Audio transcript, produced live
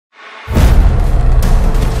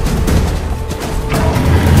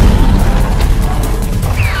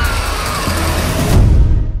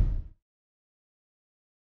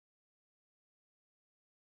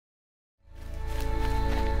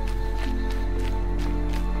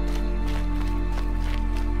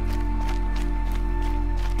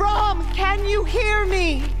you hear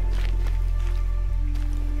me?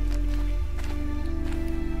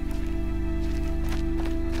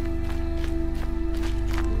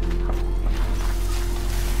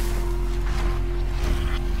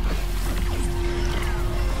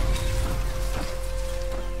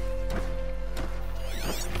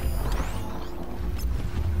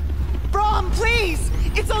 Brom, please!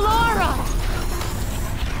 It's Alara!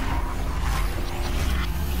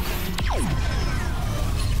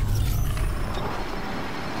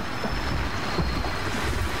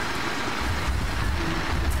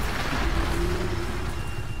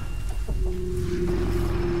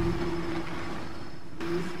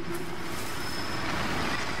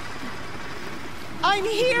 I'm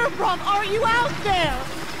here, Brom! Are you out there?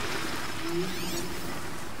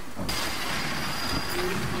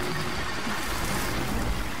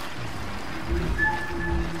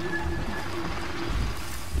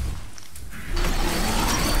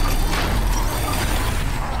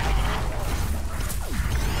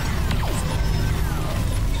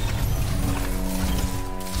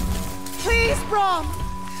 Please, Brom!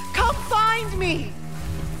 Come find me!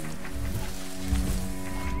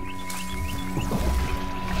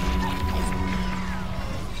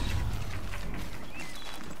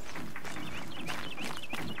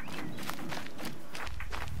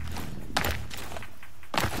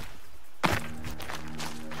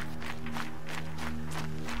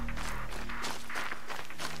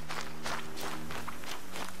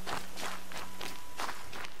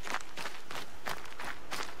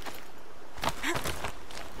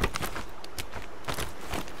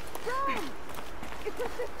 It's your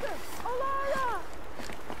sister, Alara!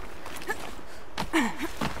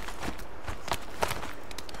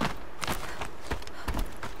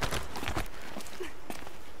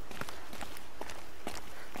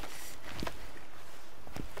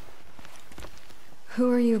 Who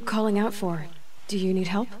are you calling out for? Do you need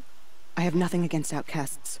help? I have nothing against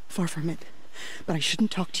outcasts. Far from it. But I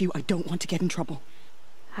shouldn't talk to you. I don't want to get in trouble.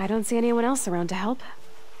 I don't see anyone else around to help.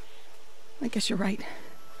 I guess you're right.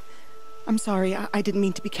 I'm sorry, I didn't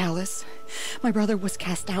mean to be callous. My brother was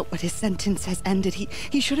cast out, but his sentence has ended.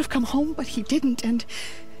 He should have come home, but he didn't, and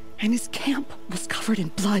his camp was covered in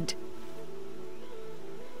blood.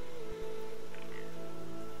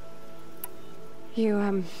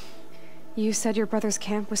 You said your brother's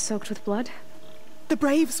camp was soaked with blood? The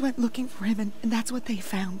Braves went looking for him, and that's what they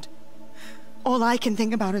found. All I can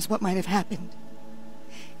think about is what might have happened.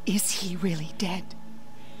 Is he really dead?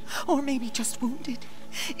 Or maybe just wounded?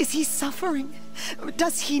 Is he suffering?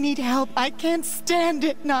 Does he need help? I can't stand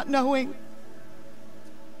it not knowing.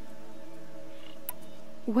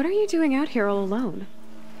 What are you doing out here all alone?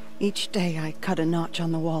 Each day I cut a notch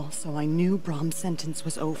on the wall so I knew Brom's sentence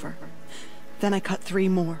was over. Then I cut 3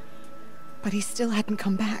 more. But he still hadn't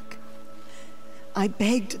come back. I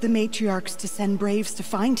begged the matriarchs to send Braves to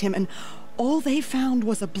find him, and all they found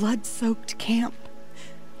was a blood-soaked camp.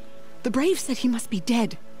 The Braves said he must be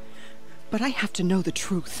dead, but I have to know the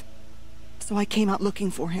truth. So I came out looking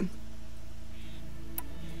for him.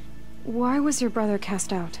 Why was your brother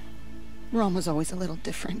cast out? Brom was always a little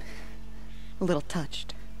different. A little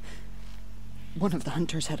touched. One of the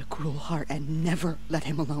hunters had a cruel heart and never let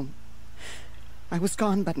him alone. I was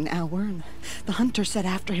gone but an hour, and the hunter set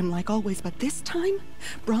after him like always, but this time,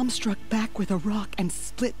 Brom struck back with a rock and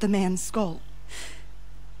split the man's skull.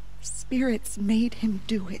 Spirits made him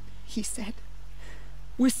do it, he said.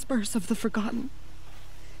 Whispers of the forgotten.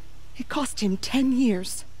 It cost him 10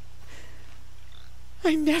 years.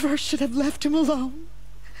 I never should have left him alone.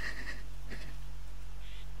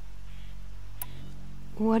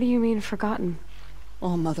 What do you mean, forgotten?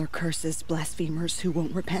 All Mother curses blasphemers who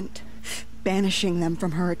won't repent, banishing them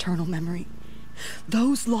from her eternal memory.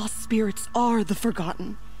 Those lost spirits are the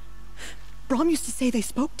forgotten. Brom used to say they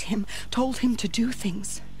spoke to him, told him to do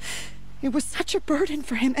things. It was such a burden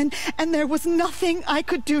for him, and there was nothing I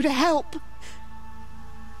could do to help.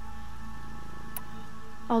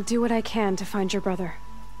 I'll do what I can to find your brother.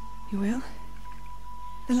 You will?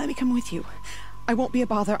 Then let me come with you. I won't be a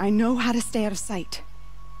bother. I know how to stay out of sight.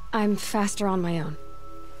 I'm faster on my own.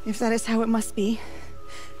 If that is how it must be,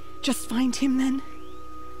 just find him then.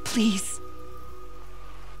 Please.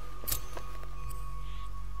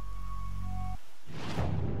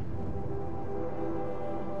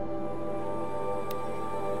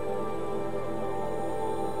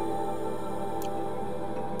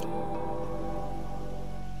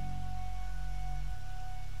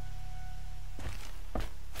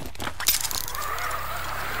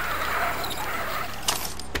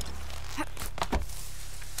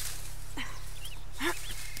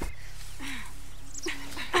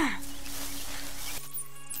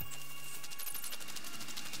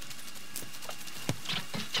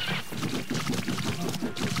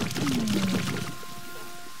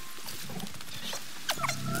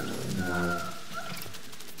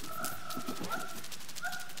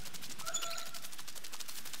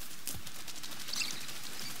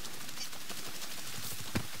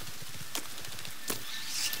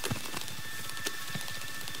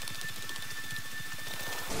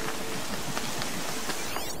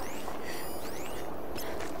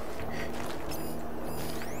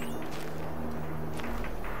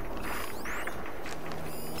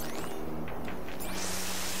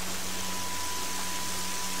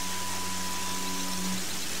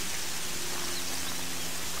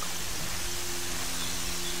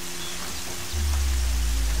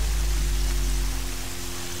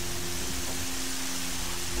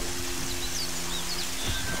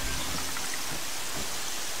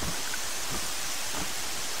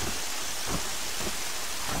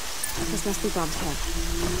 This must be Brom's head.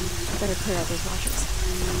 Better clear out those watchers.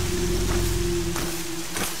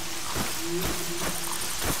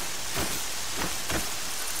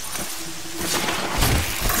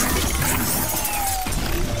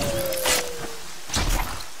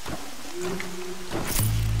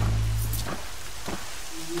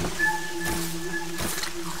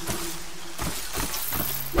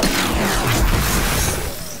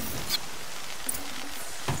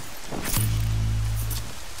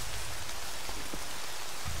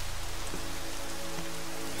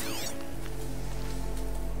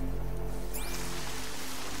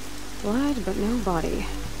 Blood, but no body.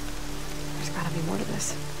 There's gotta be more to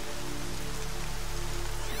this.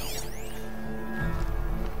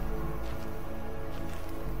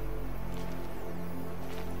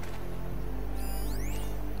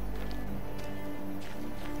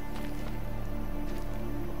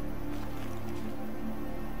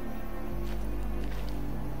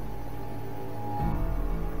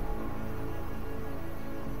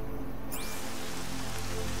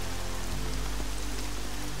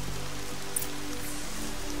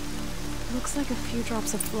 Looks like a few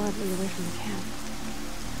drops of blood lead away from the camp.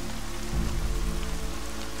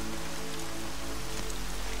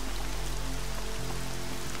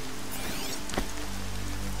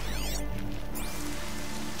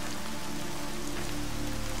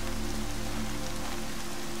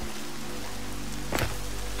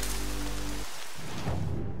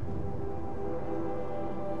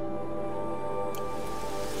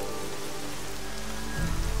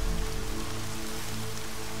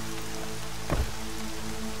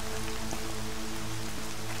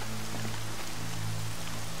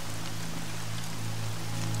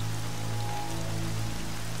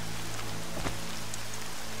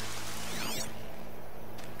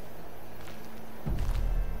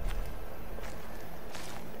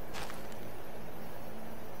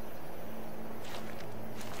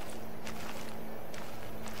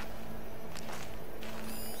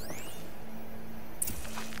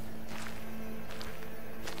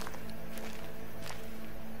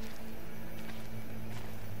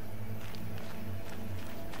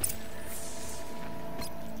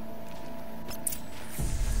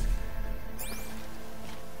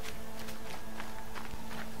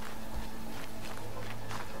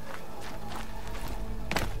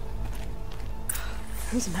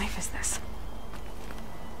 Whose knife is this?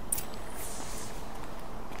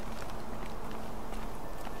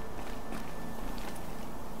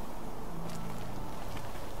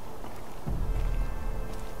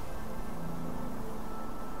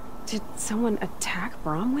 Did someone attack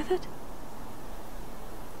Brom with it?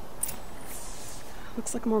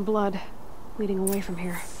 Looks like more blood leading away from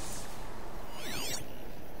here.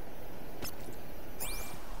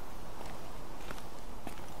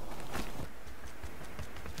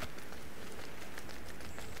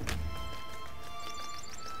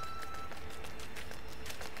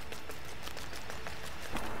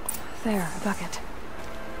 There, a bucket.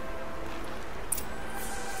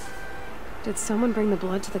 Did someone bring the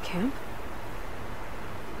blood to the camp?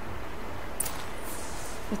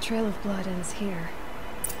 The trail of blood ends here,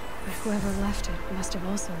 but whoever left it must have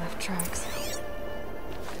also left tracks.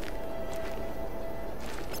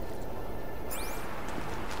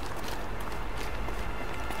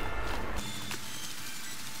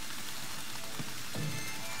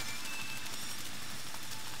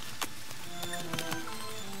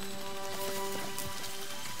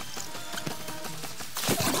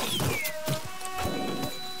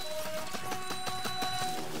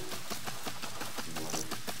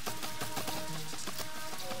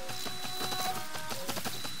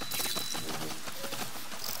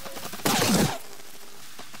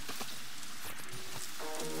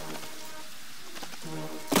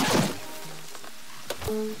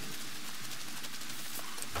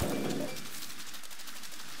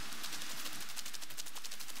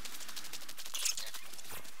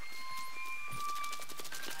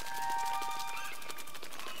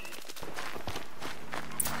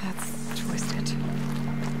 That's twisted.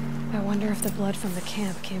 I wonder if the blood from the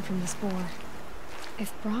camp came from this boar.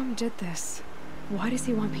 If Brom did this, why does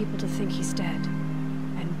he want people to think he's dead?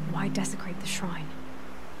 And why desecrate the shrine?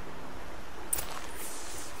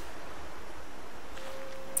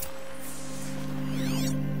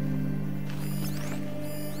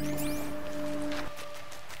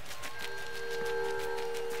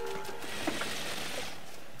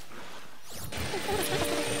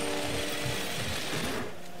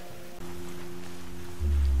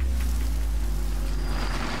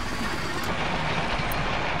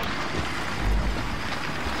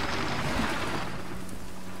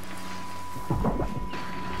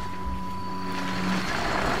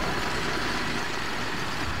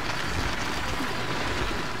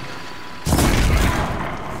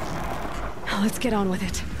 Let's get on with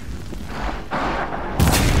it.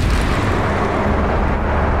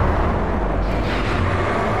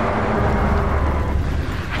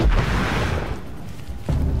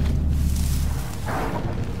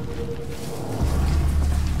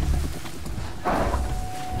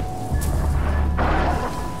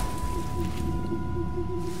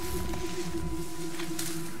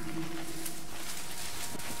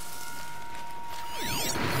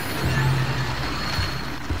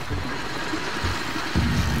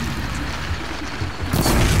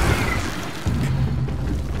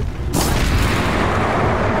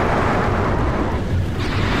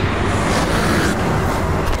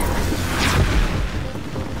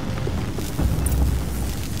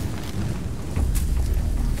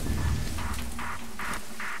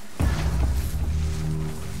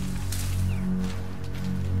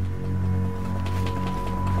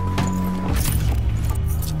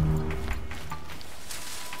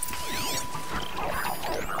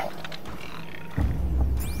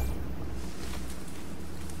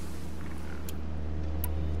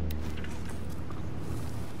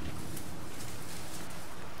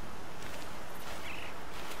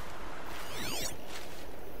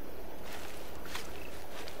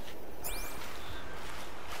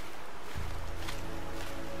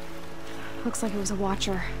 Looks like it was a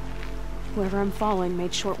watcher. Whoever I'm following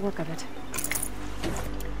made short work of it.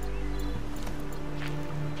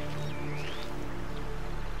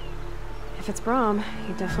 If it's Braum,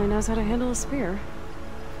 he definitely knows how to handle a spear.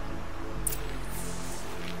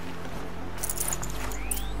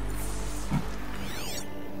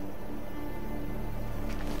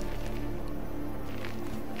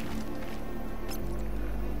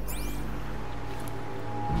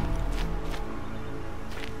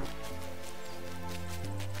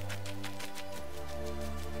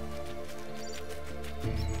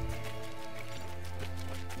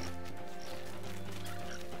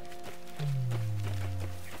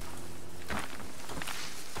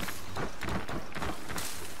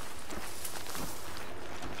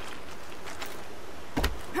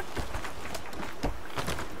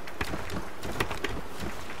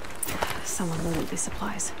 Someone loaded these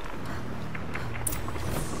supplies.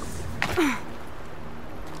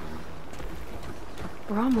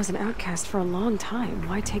 Braum was an outcast for a long time.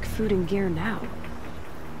 Why take food and gear now?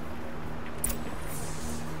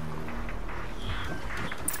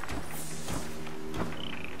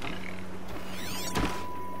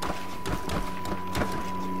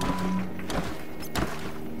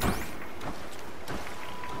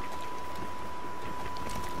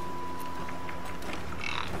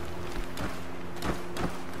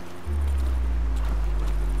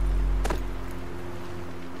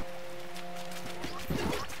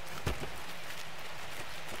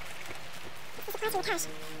 Cash.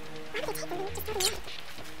 Why would they take them and just throw them away?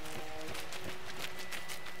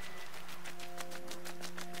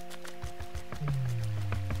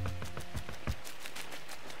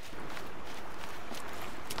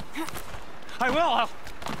 I will.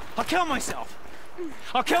 I'll kill myself.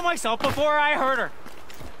 I'll kill myself before I hurt her.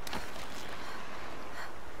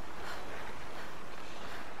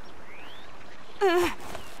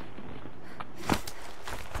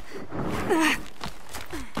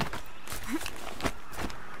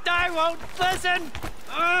 I won't listen.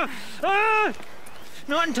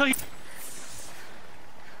 Not until you.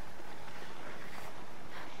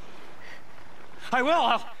 I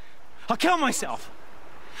will. I'll kill myself.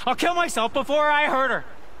 I'll kill myself before I hurt her.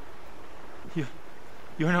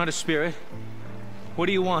 You're not a spirit. What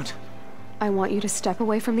do you want? I want you to step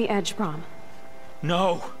away from the edge, Braum.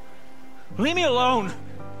 No. Leave me alone.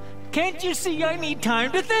 Can't you see I need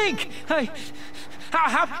time to think?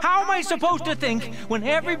 How am I supposed to think when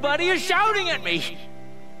everybody is shouting at me?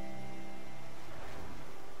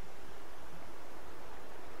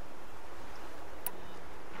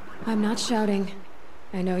 I'm not shouting.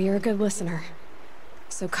 I know you're a good listener.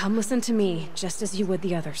 So come listen to me, just as you would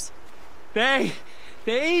the others. They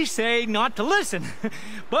say not to listen,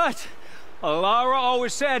 but Alara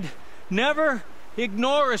always said, never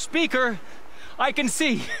ignore a speaker I can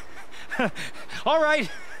see. All right,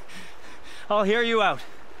 I'll hear you out.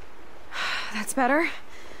 That's better.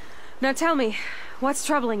 Now tell me, what's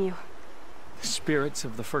troubling you? Spirits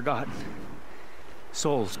of the forgotten.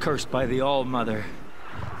 Souls cursed by the All-Mother.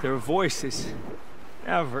 Their voices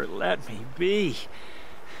never let me be.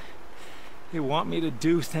 They want me to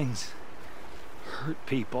do things, hurt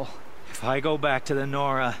people. If I go back to the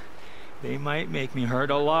Nora, they might make me hurt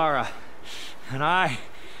Alara. And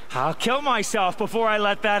I'll kill myself before I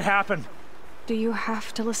let that happen. Do you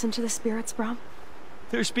have to listen to the spirits, Braum?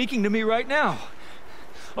 They're speaking to me right now.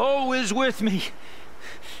 O is with me.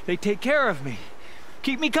 They take care of me,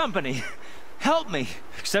 keep me company, help me,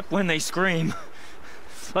 except when they scream.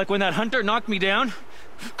 Like when that hunter knocked me down.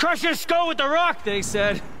 Crush his skull with the rock, they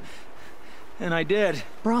said. And I did.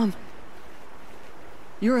 Brom,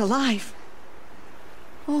 you're alive.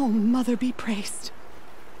 Oh, Mother be praised.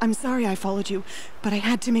 I'm sorry I followed you, but I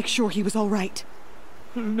had to make sure he was all right.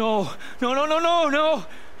 No. No.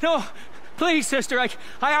 Please, sister,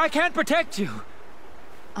 I can't protect you.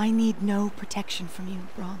 I need no protection from you,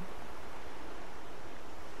 Brom.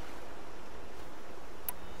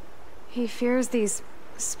 He fears these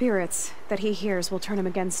spirits that he hears will turn him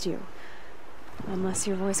against you. Unless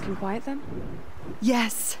your voice can quiet them?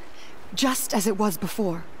 Yes, just as it was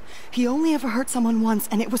before. He only ever hurt someone once,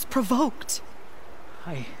 and it was provoked.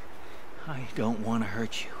 I don't want to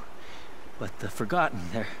hurt you. But the Forgotten,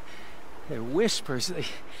 their whispers,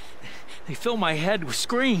 they fill my head with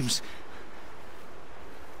screams.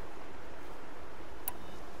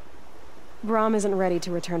 Brom isn't ready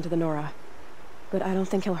to return to the Nora, but I don't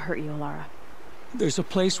think he'll hurt you, Alara. There's a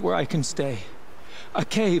place where I can stay. A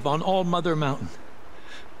cave on All Mother Mountain.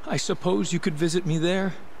 I suppose you could visit me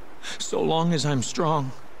there, so long as I'm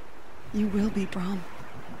strong. You will be, Brom.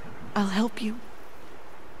 I'll help you.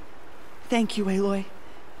 Thank you, Aloy.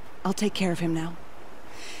 I'll take care of him now.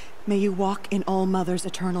 May you walk in All Mother's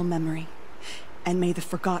eternal memory, and may the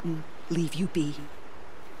Forgotten leave you be.